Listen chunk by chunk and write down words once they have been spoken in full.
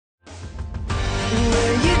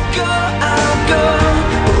Where you go, I'll go.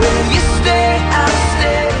 Where you stay, I'll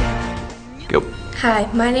stay. Go.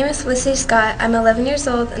 Hi, my name is Felicity Scott. I'm 11 years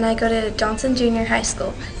old and I go to Johnson Junior High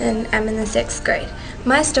School and I'm in the 6th grade.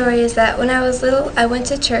 My story is that when I was little, I went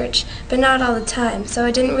to church, but not all the time, so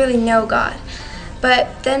I didn't really know God.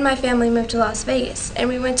 But then my family moved to Las Vegas and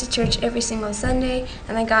we went to church every single Sunday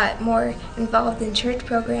and I got more involved in church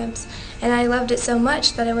programs and I loved it so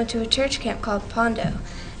much that I went to a church camp called Pondo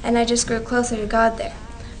and I just grew closer to God there.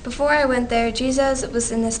 Before I went there, Jesus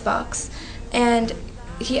was in this box and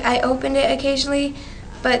I opened it occasionally,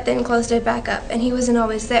 but then closed it back up, and he wasn't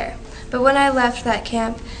always there. But when I left that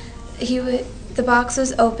camp, the box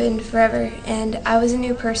was opened forever, and I was a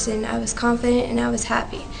new person. I was confident, and I was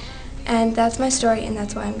happy. And that's my story, and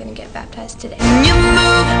that's why I'm going to get baptized today. When you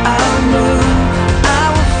move, I'll move. I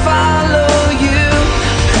will follow you.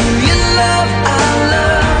 Who you love.